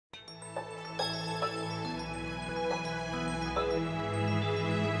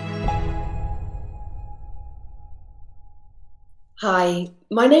Hi,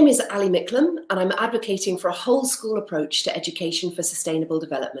 my name is Alison Micklem, and I'm advocating for a whole school approach to education for sustainable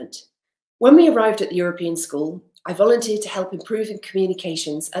development. When we arrived at the European School, I volunteered to help improve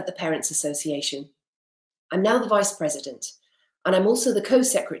communications at the Parents Association. I'm now the Vice President, and I'm also the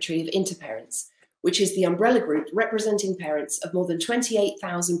Co-Secretary of Interparents, which is the umbrella group representing parents of more than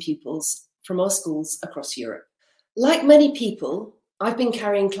 28,000 pupils from our schools across Europe. Like many people, I've been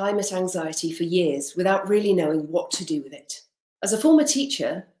carrying climate anxiety for years without really knowing what to do with it. As a former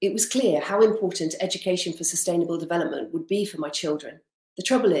teacher, it was clear how important education for sustainable development would be for my children. The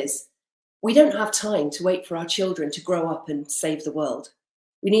trouble is, we don't have time to wait for our children to grow up and save the world.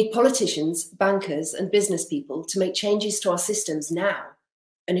 We need politicians, bankers, and business people to make changes to our systems now.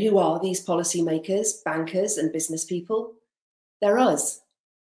 And who are these policymakers, bankers, and business people? They're us.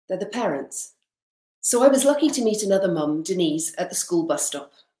 They're the parents. So I was lucky to meet another mum, Denise, at the school bus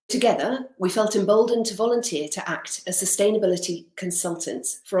stop. Together, we felt emboldened to volunteer to act as sustainability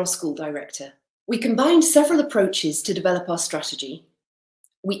consultants for our school director. We combined several approaches to develop our strategy.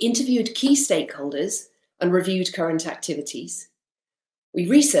 We interviewed key stakeholders and reviewed current activities. We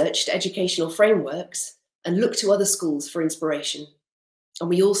researched educational frameworks and looked to other schools for inspiration. And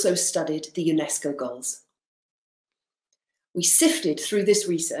we also studied the UNESCO goals. We sifted through this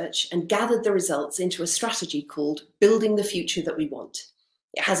research and gathered the results into a strategy called Building the Future That We Want.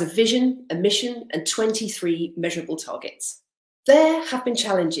 It has a vision, a mission, and 23 measurable targets. There have been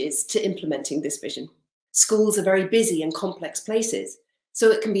challenges to implementing this vision. Schools are very busy and complex places,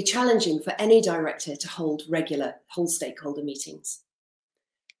 so it can be challenging for any director to hold regular whole stakeholder meetings.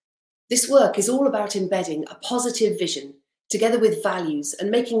 This work is all about embedding a positive vision together with values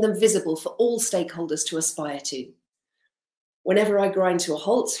and making them visible for all stakeholders to aspire to. Whenever I grind to a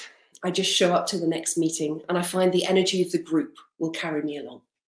halt, I just show up to the next meeting and I find the energy of the group will carry me along.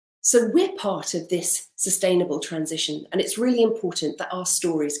 So we're part of this sustainable transition, and it's really important that our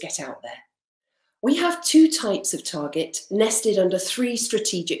stories get out there. We have two types of target nested under three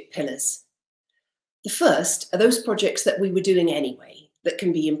strategic pillars. The first are those projects that we were doing anyway, that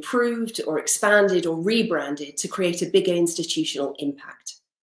can be improved or expanded or rebranded to create a bigger institutional impact.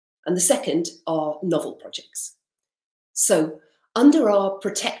 And the second are novel projects. So under our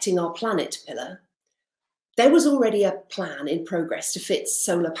Protecting Our Planet pillar, there was already a plan in progress to fit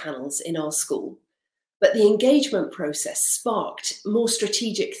solar panels in our school, but the engagement process sparked more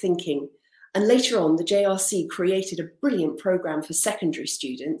strategic thinking, and later on the JRC created a brilliant programme for secondary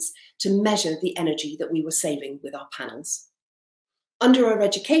students to measure the energy that we were saving with our panels. Under our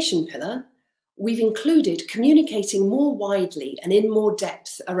education pillar, we've included communicating more widely and in more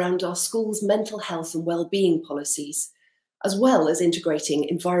depth around our school's mental health and well-being policies, as well as integrating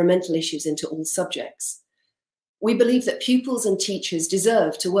environmental issues into all subjects. We believe that pupils and teachers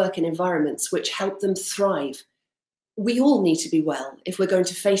deserve to work in environments which help them thrive. We all need to be well if we're going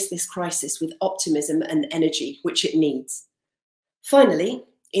to face this crisis with optimism and energy, which it needs. Finally,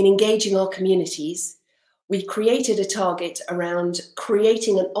 in engaging our communities, we created a target around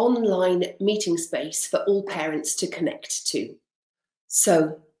creating an online meeting space for all parents to connect to.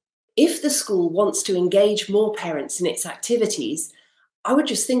 So, if the school wants to engage more parents in its activities, I would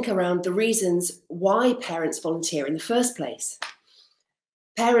just think around the reasons why parents volunteer in the first place.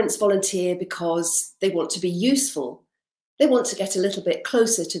 Parents volunteer because they want to be useful. They want to get a little bit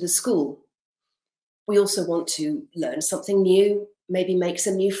closer to the school. We also want to learn something new, maybe make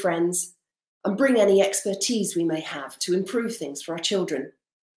some new friends, and bring any expertise we may have to improve things for our children.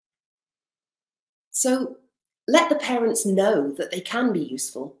 So let the parents know that they can be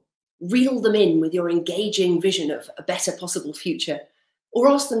useful. Reel them in with your engaging vision of a better possible future, or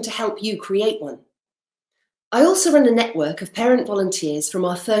ask them to help you create one. I also run a network of parent volunteers from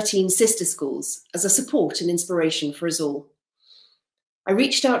our 13 sister schools as a support and inspiration for us all. I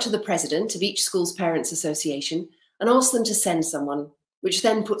reached out to the president of each school's parents association and asked them to send someone, which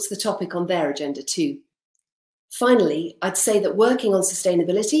then puts the topic on their agenda too. Finally, I'd say that working on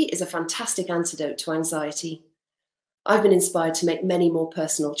sustainability is a fantastic antidote to anxiety. I've been inspired to make many more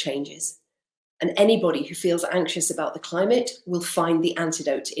personal changes, and anybody who feels anxious about the climate will find the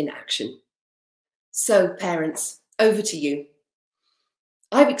antidote in action. So, parents, over to you.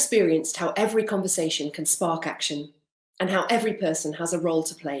 I've experienced how every conversation can spark action, and how every person has a role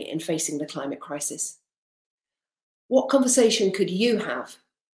to play in facing the climate crisis. What conversation could you have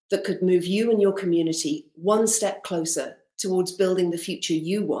that could move you and your community one step closer towards building the future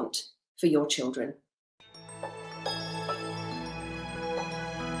you want for your children?